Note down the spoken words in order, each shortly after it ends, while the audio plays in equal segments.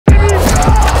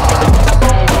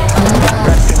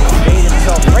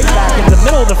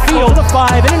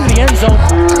5 and into the end zone.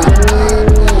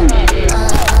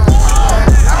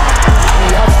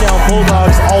 Touchdown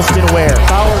Bulldogs, Alston Ware.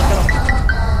 Fowler's gonna...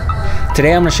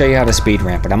 Today I'm going to show you how to speed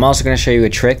ramp, but I'm also going to show you a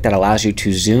trick that allows you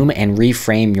to zoom and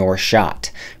reframe your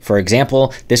shot. For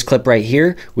example, this clip right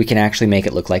here, we can actually make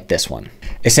it look like this one.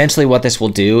 Essentially what this will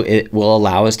do, it will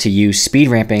allow us to use speed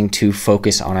ramping to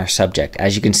focus on our subject.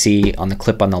 As you can see on the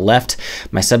clip on the left,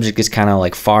 my subject is kind of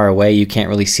like far away. You can't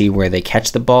really see where they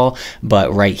catch the ball,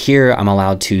 but right here I'm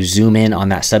allowed to zoom in on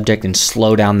that subject and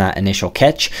slow down that initial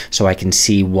catch so I can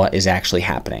see what is actually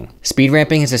happening. Speed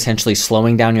ramping is essentially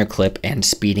slowing down your clip and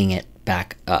speeding it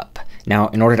back up. Now,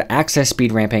 in order to access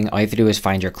speed ramping, all you have to do is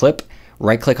find your clip,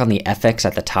 right click on the FX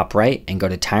at the top right and go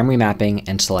to time remapping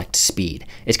and select speed.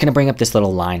 It's going to bring up this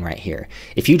little line right here.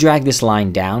 If you drag this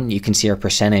line down, you can see our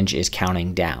percentage is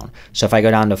counting down. So if I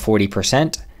go down to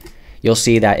 40%, you'll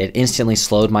see that it instantly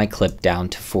slowed my clip down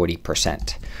to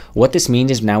 40%. What this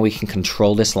means is now we can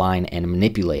control this line and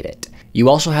manipulate it. You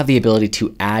also have the ability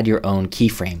to add your own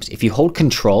keyframes. If you hold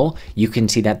control, you can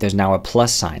see that there's now a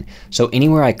plus sign. So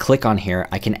anywhere I click on here,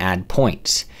 I can add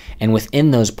points. And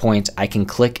within those points, I can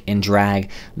click and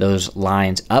drag those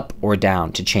lines up or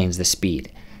down to change the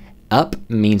speed. Up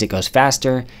means it goes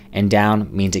faster, and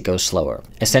down means it goes slower.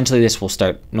 Essentially, this will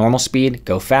start normal speed,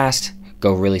 go fast,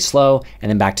 go really slow, and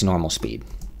then back to normal speed.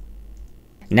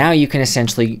 Now you can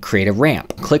essentially create a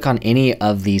ramp. Click on any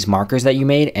of these markers that you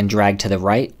made and drag to the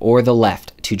right or the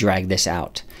left to drag this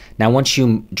out. Now once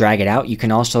you drag it out, you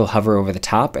can also hover over the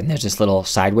top and there's this little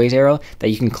sideways arrow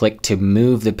that you can click to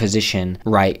move the position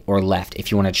right or left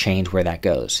if you want to change where that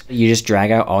goes. You just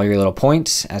drag out all your little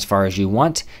points as far as you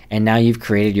want, and now you've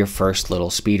created your first little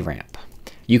speed ramp.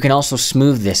 You can also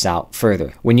smooth this out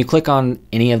further. When you click on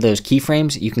any of those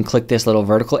keyframes, you can click this little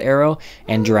vertical arrow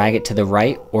and drag it to the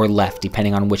right or left,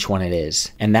 depending on which one it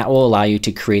is. And that will allow you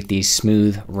to create these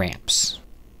smooth ramps.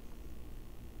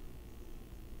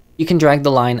 You can drag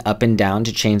the line up and down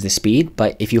to change the speed,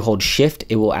 but if you hold shift,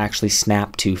 it will actually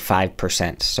snap to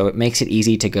 5%. So it makes it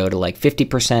easy to go to like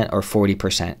 50% or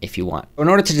 40% if you want. In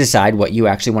order to decide what you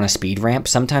actually want to speed ramp,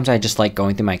 sometimes I just like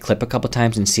going through my clip a couple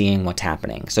times and seeing what's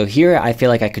happening. So here I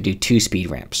feel like I could do 2 speed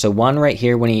ramps. So one right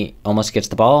here when he almost gets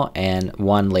the ball and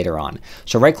one later on.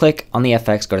 So right click on the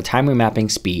FX, go to time remapping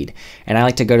speed. And I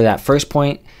like to go to that first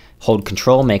point, hold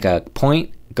control, make a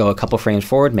point, go a couple frames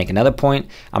forward, make another point.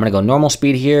 I'm going to go normal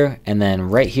speed here, and then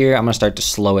right here, I'm going to start to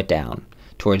slow it down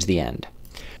towards the end.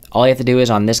 All you have to do is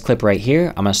on this clip right here,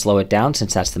 I'm going to slow it down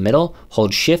since that's the middle,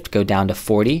 hold shift, go down to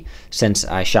 40, since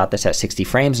I shot this at 60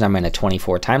 frames and I'm in a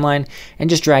 24 timeline, and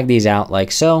just drag these out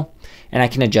like so. And I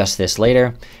can adjust this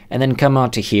later, and then come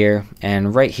out to here,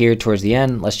 and right here towards the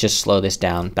end, let's just slow this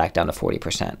down, back down to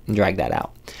 40% and drag that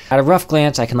out. At a rough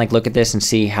glance, I can like look at this and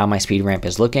see how my speed ramp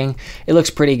is looking. It looks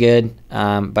pretty good,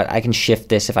 but I can shift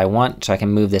this if I want, so I can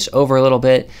move this over a little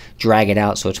bit, drag it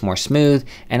out so it's more smooth,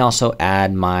 and also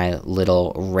add my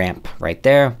little ramp right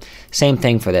there. Same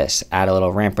thing for this, add a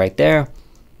little ramp right there.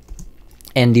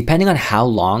 And depending on how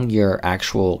long your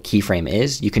actual keyframe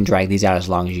is, you can drag these out as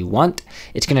long as you want.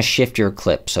 It's going to shift your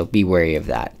clip, so be wary of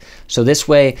that. So this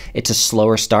way, it's a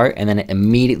slower start, and then it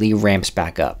immediately ramps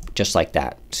back up, just like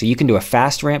that. So you can do a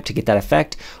fast ramp to get that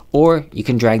effect, or you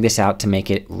can drag this out to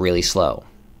make it really slow.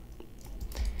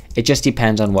 It just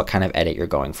depends on what kind of edit you're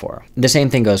going for. The same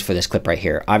thing goes for this clip right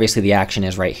here. Obviously the action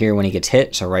is right here when he gets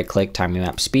hit, so right click, time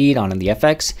remap speed on the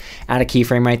FX, add a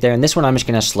keyframe right there, and this one I'm just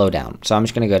gonna slow down. So I'm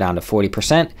just gonna go down to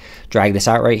 40%, drag this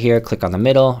out right here, click on the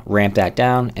middle, ramp that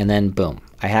down, and then boom,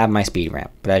 I have my speed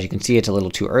ramp. But as you can see, it's a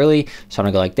little too early, so I'm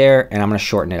gonna go like there, and I'm gonna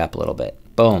shorten it up a little bit.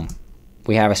 Boom,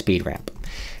 we have a speed ramp.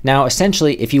 Now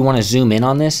essentially, if you wanna zoom in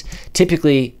on this,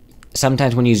 typically,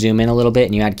 sometimes when you zoom in a little bit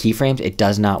and you add keyframes, it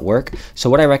does not work. So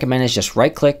what I recommend is just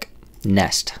right click,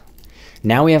 nest.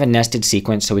 Now we have a nested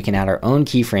sequence, so we can add our own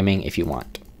keyframing if you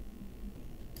want.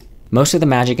 Most of the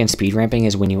magic in speed ramping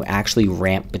is when you actually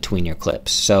ramp between your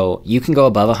clips. So you can go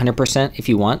above 100% if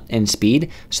you want in speed,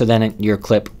 so then your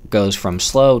clip goes from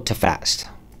slow to fast.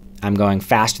 I'm going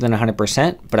faster than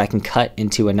 100%, but I can cut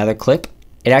into another clip.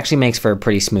 It actually makes for a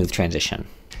pretty smooth transition.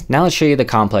 Now let's show you the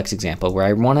complex example where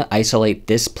I want to isolate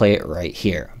this player right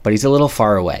here, but he's a little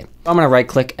far away. I'm going to right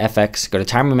click FX, go to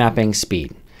time remapping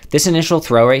speed. This initial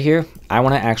throw right here, I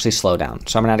want to actually slow down.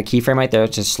 So I'm going to add a keyframe right there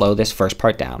to slow this first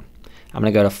part down. I'm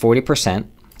going to go to 40%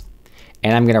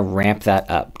 and I'm going to ramp that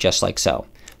up just like so.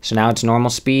 So now it's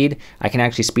normal speed. I can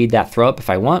actually speed that throw up if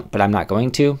I want, but I'm not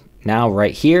going to. Now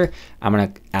right here, I'm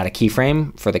going to add a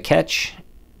keyframe for the catch.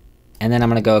 and then I'm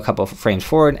gonna go a couple frames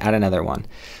forward, add another one.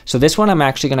 So this one I'm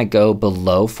actually gonna go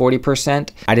below 40%.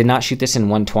 I did not shoot this in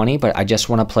 120, but I just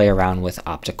wanna play around with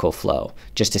optical flow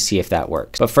just to see if that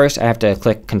works. But first I have to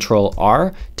click Control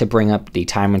R to bring up the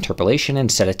time interpolation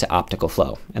and set it to optical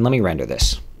flow. And let me render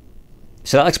this.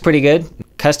 So that looks pretty good.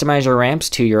 Customize your ramps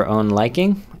to your own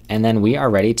liking, and then we are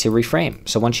ready to reframe.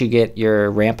 So once you get your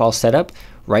ramp all set up,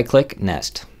 right click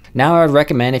Nest. Now I would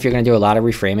recommend, if you're gonna do a lot of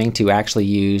reframing, to actually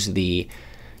use the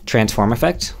transform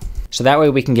effect. So that way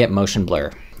we can get motion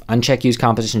blur. Uncheck use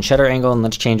composition shutter angle, and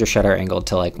let's change your shutter angle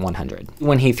to like 100.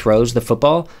 When he throws the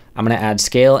football, I'm gonna add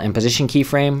scale and position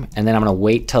keyframe, and then I'm gonna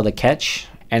wait till the catch,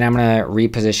 and I'm gonna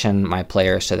reposition my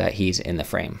player so that he's in the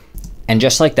frame. And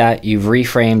just like that, you've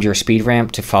reframed your speed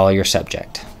ramp to follow your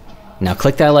subject. Now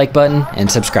click that like button and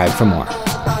subscribe for more.